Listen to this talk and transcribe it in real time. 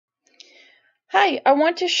Hi, I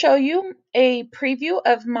want to show you a preview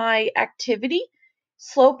of my activity,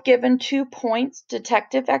 slope given 2 points,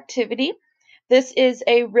 detective activity. This is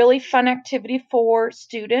a really fun activity for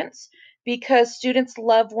students because students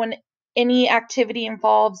love when any activity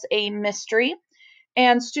involves a mystery.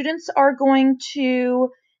 And students are going to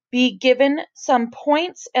be given some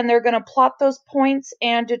points and they're going to plot those points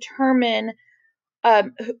and determine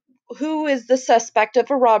um, who is the suspect of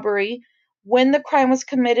a robbery, when the crime was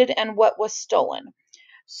committed, and what was stolen.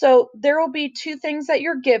 So there will be two things that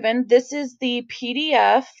you're given. This is the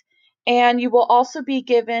PDF, and you will also be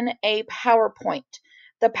given a PowerPoint.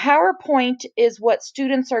 The PowerPoint is what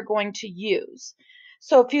students are going to use.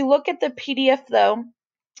 So if you look at the PDF though,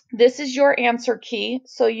 this is your answer key.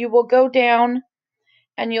 So you will go down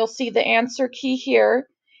and you'll see the answer key here,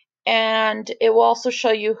 and it will also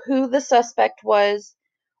show you who the suspect was,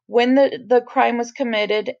 when the crime was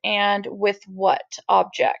committed, and with what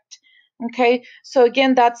object. Okay, so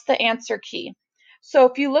again, that's the answer key. So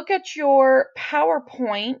if you look at your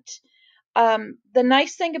PowerPoint, the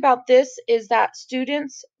nice thing about this is that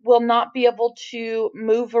students will not be able to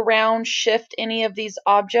move around, shift any of these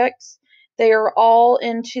objects. They are all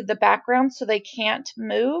into the background, so they can't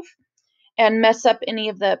move and mess up any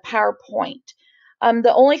of the PowerPoint.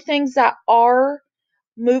 The only things that are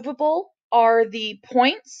movable are the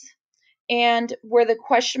points, and where the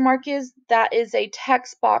question mark is, that is a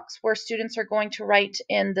text box where students are going to write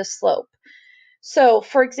in the slope. So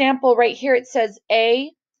for example, right here it says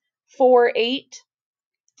A 4 8.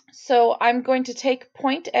 So I'm going to take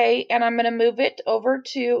point A and I'm going to move it over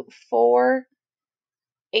to 4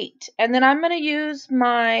 8. And then I'm going to use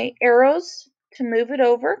my arrows to move it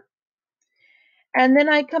over. And then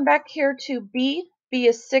I come back here to B. B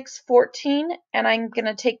is 6 14, and I'm going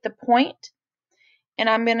to take the point and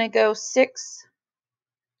I'm going to go 6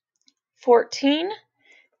 14,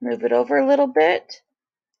 move it over a little bit,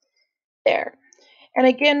 there. And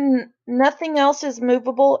again, nothing else is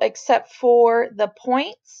movable except for the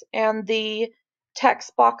points and the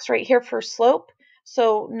text box right here for slope.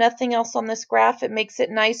 So nothing else on this graph. It makes it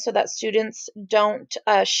nice so that students don't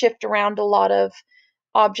shift around a lot of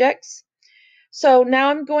objects. So now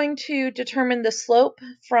I'm going to determine the slope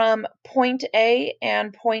from point A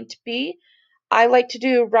and point B. I like to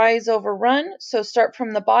do rise over run, so start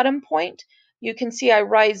from the bottom point. You can see I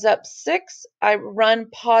rise up 6, I run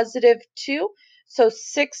positive 2, so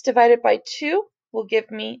 6 divided by 2 will give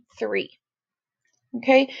me 3.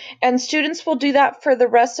 Okay, and students will do that for the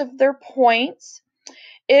rest of their points.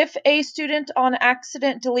 If a student on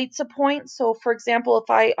accident deletes a point, so for example, if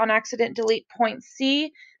I on accident delete point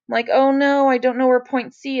C, I'm like, oh no, I don't know where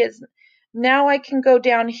point C is. Now I can go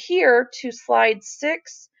down here to slide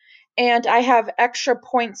 6, and I have extra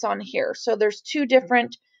points on here. So there's two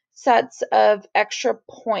different sets of extra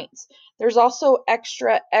points. There's also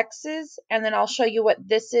extra X's, and then I'll show you what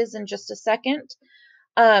this is in just a second.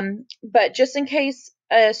 But just in case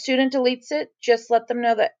a student deletes it, just let them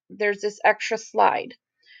know that there's this extra slide.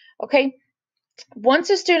 Okay, once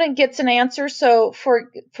a student gets an answer, so for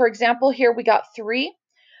example, here we got 3.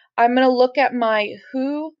 I'm going to look at my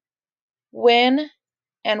who, when,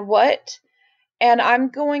 and what, and I'm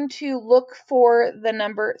going to look for the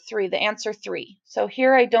number 3, the answer 3. So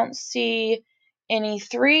here I don't see any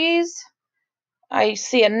 3s. I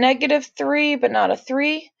see a -3, but not a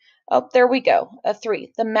 3. Oh, there we go, a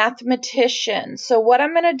 3, the mathematician. So what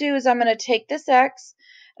I'm going to do is I'm going to take this X,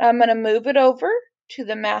 and I'm going to move it over to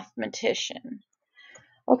the mathematician.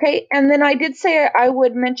 Okay, and then I did say I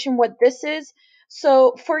would mention what this is.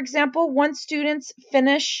 So for example, once students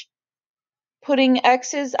finish putting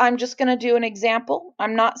X's, I'm just going to do an example.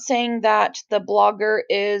 I'm not saying that the blogger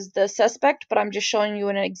is the suspect, but I'm just showing you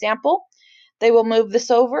an example. They will move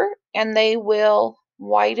this over and they will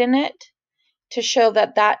widen it to show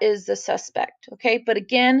that that is the suspect. Okay, but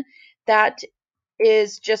again, that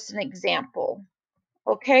is just an example.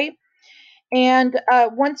 Okay. And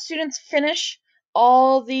once students finish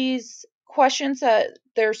all these questions,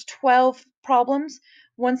 there's 12 problems.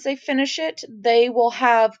 Once they finish it, they will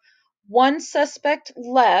have one suspect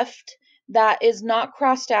left that is not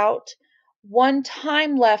crossed out, one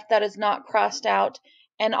time left that is not crossed out,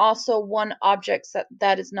 and also one object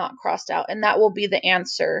that is not crossed out. And that will be the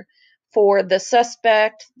answer for the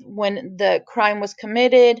suspect, when the crime was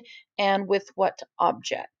committed, and with what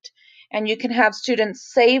object. And you can have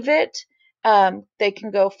students save it. They can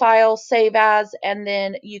go file, save as, and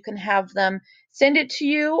then you can have them send it to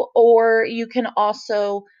you, or you can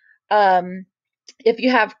also, if you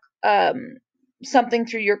have something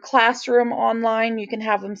through your classroom online, you can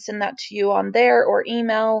have them send that to you on there, or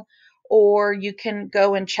email, or you can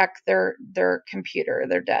go and check their computer,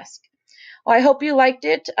 their desk. Well, I hope you liked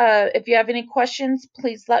it. If you have any questions,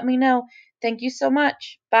 please let me know. Thank you so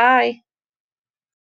much. Bye.